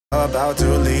about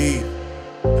to leave,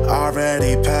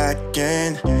 already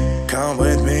packing. Come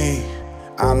with me,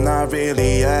 I'm not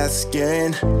really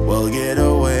asking. We'll get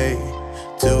away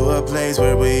to a place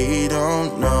where we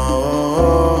don't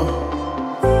know.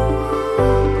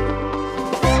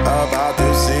 About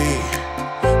to see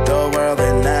the world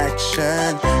in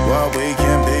action, what we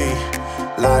can be,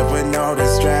 life with no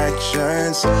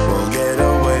distractions. We'll get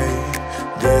away,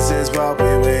 this is what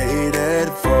we waited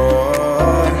for.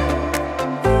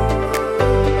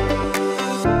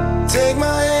 Take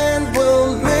my hand,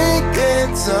 we'll make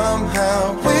it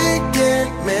somehow. We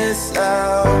can't miss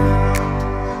out.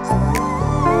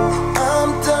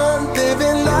 I'm done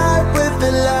living life with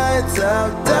the lights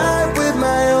out. Die with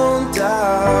my own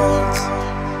doubts.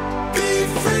 Be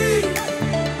free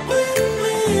with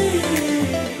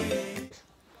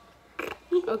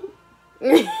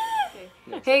me.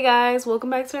 Hey guys, welcome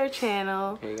back to our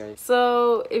channel. Hey guys.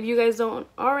 So if you guys don't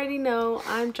already know,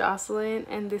 I'm Jocelyn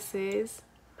and this is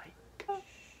Mike.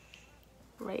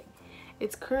 Right.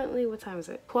 It's currently, what time is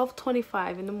it?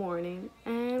 12:25 in the morning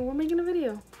and we're making a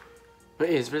video.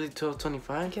 Wait, it's really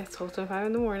 12:25? Yeah, 12:25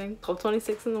 in the morning,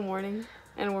 12:26 in the morning,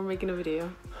 and we're making a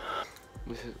video.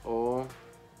 This is all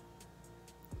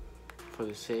for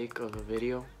the sake of a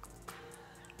video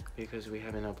because we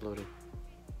haven't uploaded.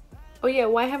 Oh yeah,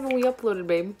 why haven't we uploaded,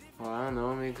 babe? Well, I don't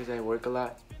know, maybe because I work a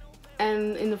lot.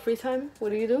 And in the free time, what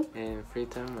do you do? In free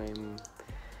time,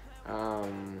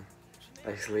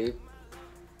 I sleep.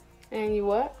 And you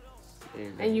what?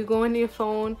 And you go into your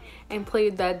phone and play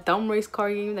that dumb race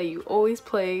car game that you always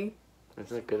play.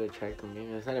 It's a good attractive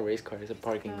game. It's not a race car, it's a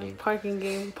parking game. Parking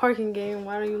game.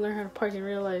 Why don't you learn how to park in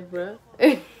real life, bro?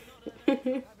 That's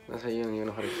how you don't even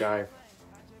know how to drive.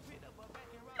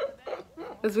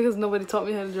 That's because nobody taught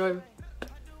me how to drive.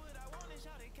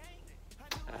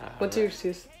 What's your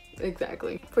excuse?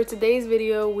 Exactly. For today's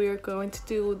video, we're going to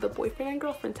do the boyfriend and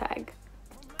girlfriend tag.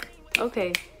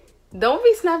 Okay. Don't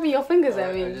be snapping your fingers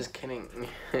at me. I'm just kidding.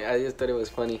 I just thought it was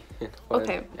funny.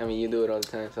 Okay. I mean, you do it all the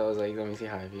time, so I was like, let me see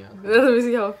how I feel. Let me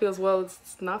see how it feels. Well,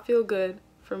 it's not feel good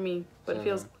for me, but it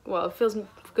feels, well, it feels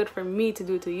good for me to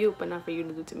do it to you, but not for you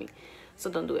to do it to me. So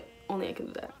don't do it. Only I can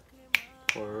do that.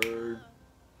 Word.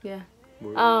 Yeah.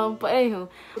 Word. But anywho,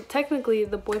 technically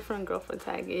the boyfriend girlfriend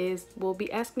tag is we'll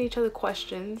be asking each other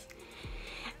questions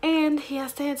and he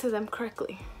has to answer them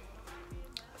correctly.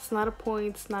 It's not a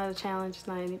point, it's not a challenge, it's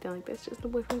not anything like that. It's just the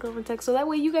boyfriend girlfriend tag, so that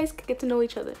way you guys can get to know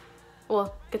each other.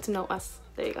 Well, get to know us.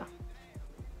 There you go.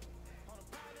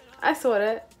 I saw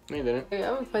that. No, you didn't. Yeah,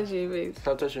 I'm gonna punch you in your face.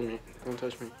 Stop touching me. Don't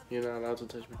touch me. You're not allowed to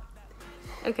touch me.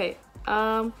 Okay.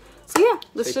 So yeah,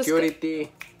 let's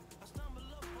Security.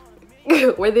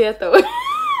 just where they at though?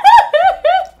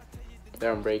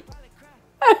 They're on break.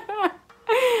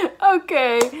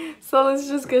 Okay, so let's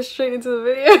just get straight into the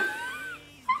video.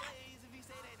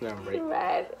 They're on break.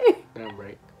 Mad. They're on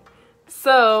break.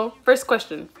 So, first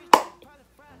question.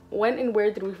 When and where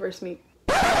did we first meet?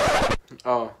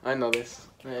 Oh, I know this.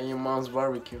 At your mom's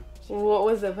barbecue. What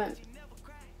was the event?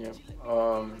 Yep.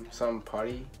 Some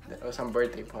party. Or some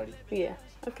birthday party. Yeah.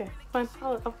 Okay, fine.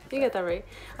 You get that right.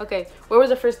 Okay, where was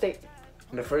the first date?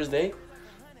 The first date?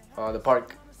 The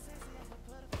park.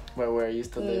 Where I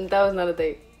used to live. That was not a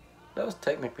date. That was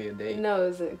technically a date. No,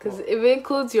 it isn't. Because if it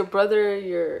includes your brother,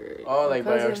 your like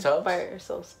by cousin, ourselves? By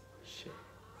ourselves. Shit.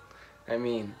 I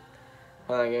mean,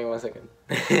 hold on, give me 1 second.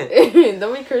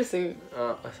 Don't be cursing.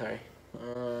 Sorry.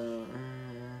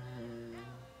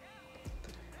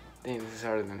 Dang, this is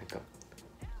harder than I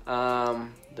thought.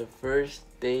 The first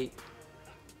date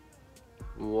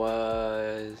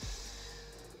was...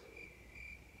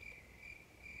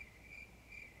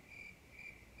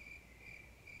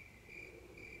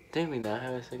 Did we not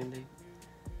have a second date?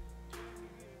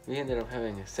 We ended up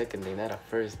having a second date, not a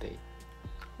first date.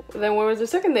 Then where was the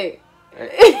second date?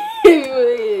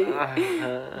 Good,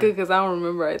 because I don't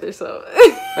remember either, so.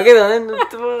 Okay, then.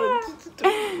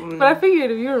 But I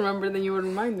figured if you remember, then you would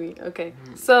remind me. Okay,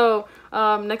 so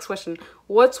next question.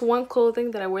 What's one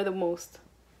clothing that I wear the most?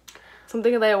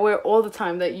 Something that I wear all the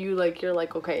time that you like, you're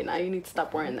like, okay, now you need to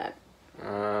stop wearing that.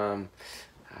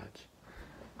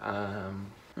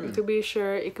 It could be a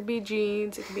shirt, it could be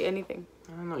jeans, it could be anything.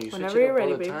 I don't know, you Whenever switch it you're up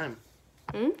ready, all the babe. time.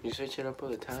 Hmm? You switch it up all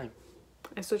the time.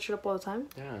 I switch it up all the time?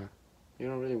 Yeah. You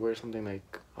don't really wear something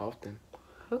like often.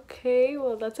 Okay,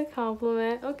 well that's a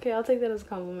compliment. Okay, I'll take that as a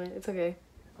compliment. It's okay.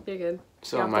 You're good.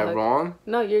 So You're am off the I hook. wrong?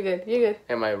 No, you're good. You're good.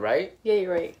 Am I right? Yeah,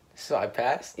 you're right. So I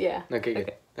passed? Yeah. Okay, good.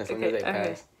 Okay. As long as I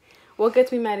passed. What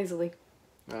gets me mad easily?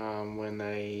 When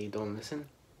I don't listen?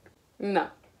 No.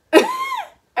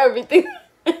 Everything.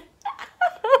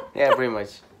 Yeah, pretty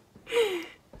much.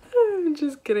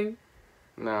 Just kidding.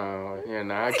 No, you're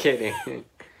not kidding.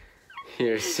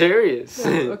 You're serious.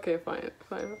 Okay, fine.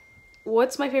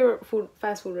 What's my favorite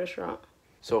fast food restaurant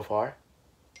So far,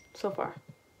 so far?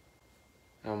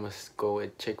 I must go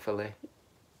with Chick-fil-A.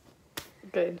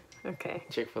 Good. Okay.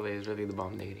 Chick-fil-A is really the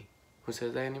bomb diggity. Who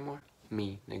says that anymore?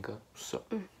 Me, nigga. So.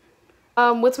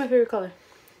 What's my favorite color?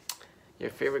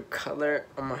 Your favorite color?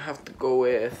 I'm gonna have to go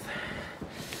with...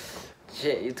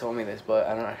 Shit, you told me this, but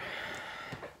I don't know.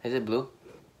 Is it blue?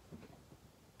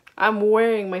 I'm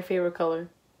wearing my favorite color.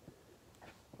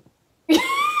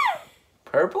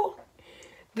 Purple?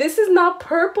 This is not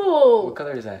purple. What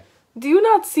color is that? Do you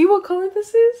not see what color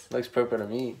this is? Looks purple to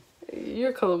me.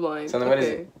 You're colorblind. So then what is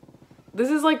it? This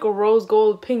is like a rose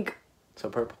gold pink. So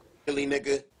purple. Really,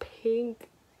 nigga? Pink,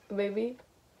 baby.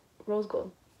 Rose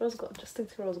gold. Rose gold. Just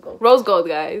think to rose gold. Rose gold,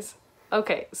 guys.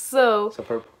 Okay, so... So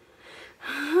purple.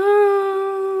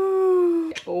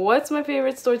 What's my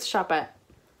favorite store to shop at?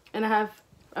 And I'm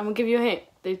gonna give you a hint.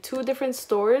 There are 2 different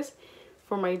stores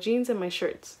for my jeans and my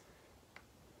shirts.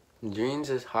 Jeans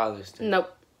is Hollister.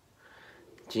 Nope.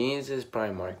 Jeans is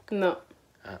Primark. No.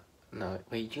 No,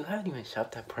 wait, you haven't even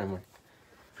shopped at Primark.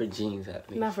 For jeans, at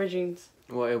least. Not for jeans.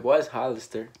 Well, it was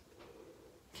Hollister.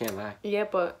 Can't lie. Yeah,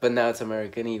 but But now it's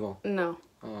American Eagle. no.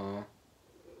 Oh.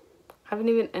 Haven't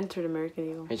even entered American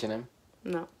Eagle. H&M?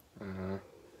 No.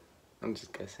 I'm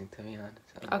just guessing, to be honest.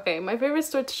 Okay, my favorite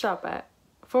store to shop at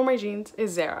for my jeans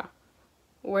is Zara.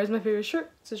 Where's my favorite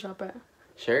shirt to shop at?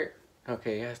 Shirt?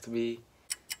 Okay, it has to be...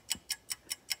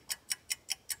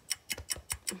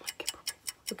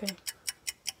 Okay.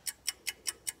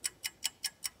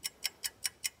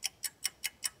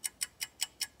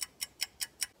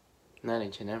 Not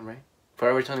H&M, right?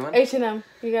 Forever 21? H&M.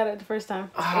 You got it the first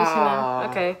time. Ah.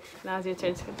 H&M. Okay. Now it's your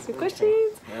turn to ask me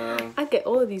questions. I get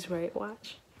all of these right.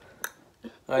 Watch.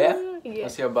 Oh, yeah? Yeah.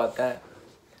 Let's see about that.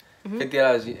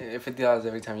 $50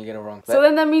 every time you get it wrong. So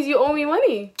then that means you owe me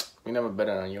money. We never bet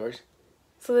it on yours.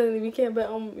 So then we can't bet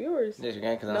on yours. Yes, you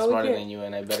can, because I'm No, we smarter can't. than you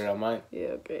and I bet it on mine.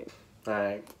 Yeah, okay.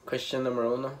 Alright, question number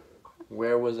 1.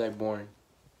 Where was I born?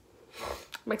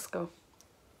 Mexico.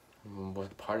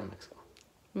 What part of Mexico?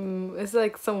 It's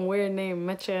like some weird name.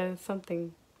 Mecha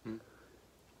something.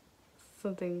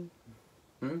 Something.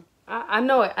 I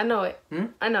know it. I know it.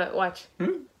 I know it. Watch.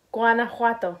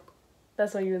 Guanajuato.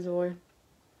 That's what you was born.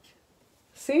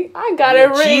 See? I got it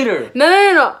written. Cheater.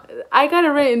 No. I got it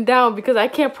written down because I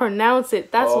can't pronounce it.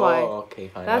 That's why. Okay,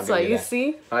 fine. That's why. You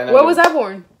see? Fine, Where was I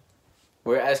born?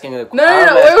 We're asking a question.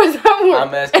 No. Where was I born?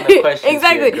 I'm asking the questions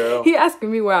exactly. here, girl. He asking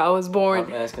me where I was born.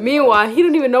 I'm asking Meanwhile, he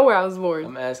didn't even know where I was born.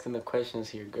 I'm asking the questions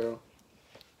here, girl.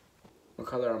 What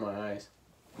color are my eyes?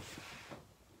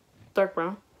 Dark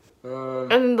brown. Um,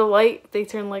 And then the light, they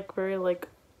turn like very like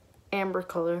amber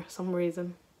color for some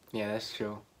reason. Yeah, that's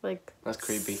true. Like That's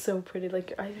creepy. So pretty.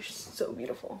 Like your eyes are so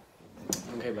beautiful.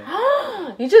 Okay,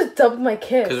 man. You just dubbed my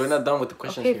kiss. Because we're not done with the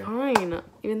questions Okay, here. fine.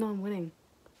 Even though I'm winning.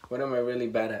 What am I really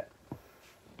bad at?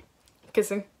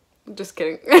 Kissing. Just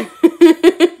kidding.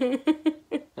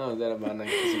 No, is that about not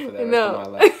kissing for the rest of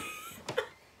my life?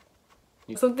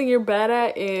 Something you're bad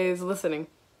at is listening.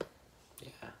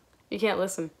 Yeah. You can't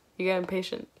listen. You get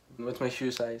impatient. What's my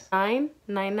shoe size? 9,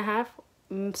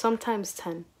 9.5, sometimes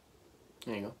 10.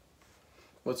 There you go.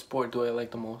 What sport do I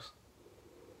like the most?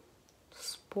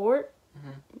 Sport?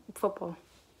 Football.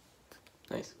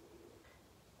 Nice.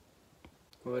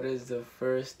 What is the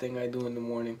first thing I do in the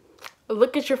morning?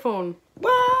 Look at your phone.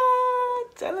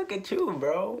 What? I look at you,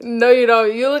 bro. No, you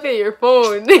don't. You look at your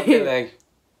phone. I feel like...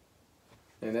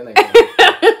 And then I go...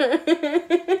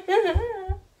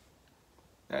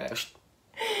 Alright.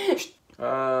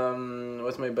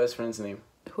 What's my best friend's name?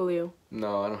 Julio.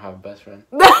 No, I don't have a best friend.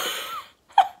 He's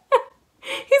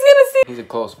gonna see. He's a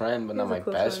close friend, but not my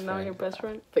best friend. Not your best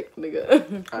friend? Fake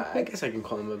nigga. I guess I can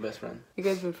call him my best friend. You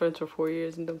guys been friends for 4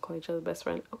 years and don't call each other best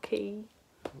friend. Okay.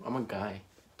 I'm a guy.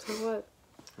 So what?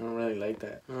 I don't really like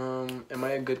that. Am I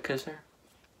a good kisser?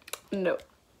 No.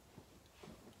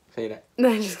 Say that. No,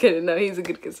 I'm just kidding. No, he's a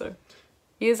good kisser.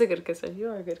 He is a good kisser. You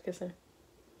are a good kisser.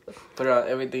 Put it on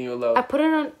everything you love. I put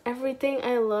it on everything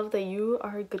I love that you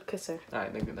are a good kisser.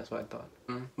 Alright, nigga, that's what I thought.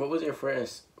 What was your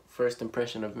first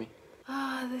impression of me?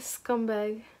 Ah, this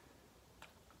scumbag.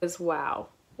 Is wow.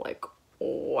 Like,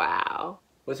 wow.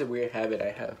 What's a weird habit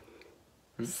I have?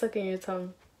 Sucking your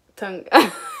tongue.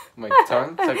 My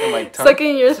tongue? Sucking my tongue?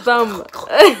 Sucking your thumb.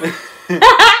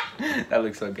 That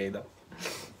looks so gay, though.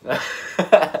 I'm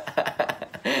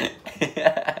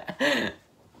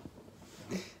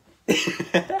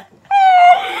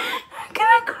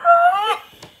gonna cry.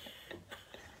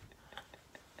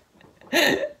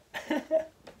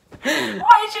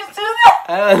 Why'd you do that? I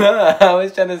don't I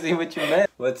was trying to see what you meant.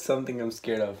 What's something I'm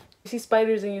scared of? You see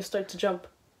spiders and you start to jump.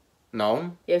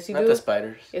 No. Yes, you Not do. the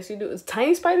spiders. Yes, you do. It's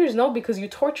tiny spiders? No, because you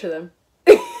torture them.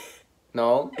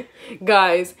 No.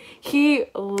 Guys, he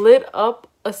lit up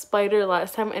a spider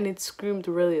last time and it screamed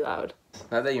really loud.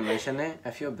 Now that you mention it,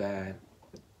 I feel bad.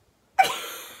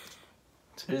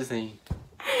 Seriously.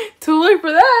 Too late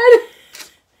for that.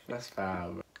 That's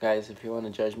foul. Guys, if you want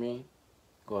to judge me,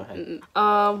 go ahead.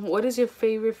 What is your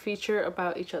favorite feature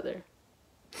about each other?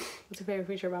 What's your favorite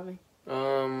feature about me?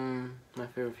 My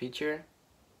favorite feature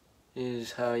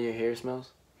is how your hair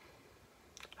smells.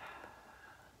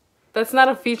 That's not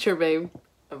a feature, babe.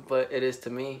 But it is to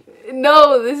me.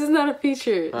 No, this is not a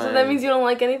feature. So that Fine. means you don't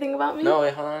like anything about me? No,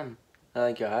 wait, hold on. I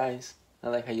like your eyes. I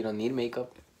like how you don't need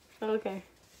makeup. Okay.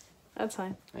 That's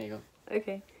fine. There you go.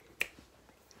 Okay.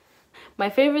 My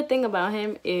favorite thing about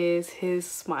him is his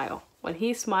smile. When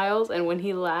he smiles and when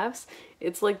he laughs,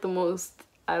 it's like the most,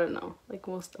 I don't know, like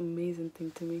most amazing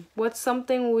thing to me. What's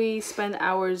something we spend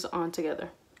hours on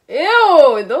together?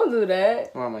 Ew, don't do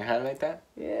that. Want my hat like that?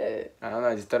 Yeah. I don't know,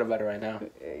 I just thought about it right now.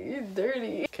 You're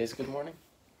dirty. Kiss good morning?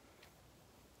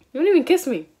 You don't even kiss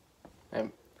me.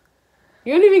 I'm-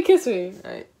 You don't even kiss me.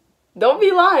 Don't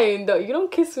be lying, though. You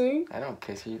don't kiss me. I don't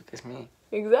kiss you, you kiss me.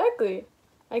 Exactly.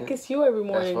 I kiss you every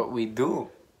morning. That's what we do.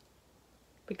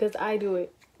 Because I do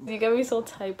it. You get me so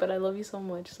tight, but I love you so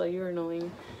much, so you're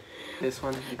annoying. This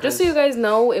one because... Just so you guys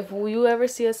know, if you ever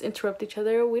see us interrupt each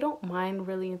other, we don't mind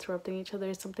really interrupting each other.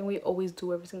 It's something we always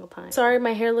do every single time. Sorry,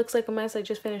 my hair looks like a mess. I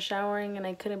just finished showering and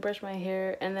I couldn't brush my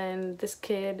hair. And then this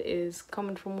kid is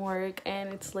coming from work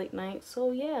and it's late night.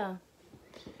 So yeah.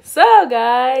 So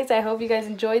guys, I hope you guys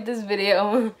enjoyed this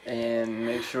video. And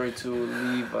make sure to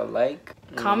leave a like.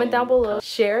 Comment down below.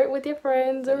 Share it with your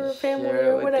friends or family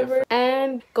or whatever.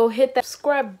 And go hit that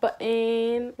subscribe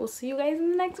button. We'll see you guys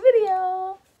in the next video.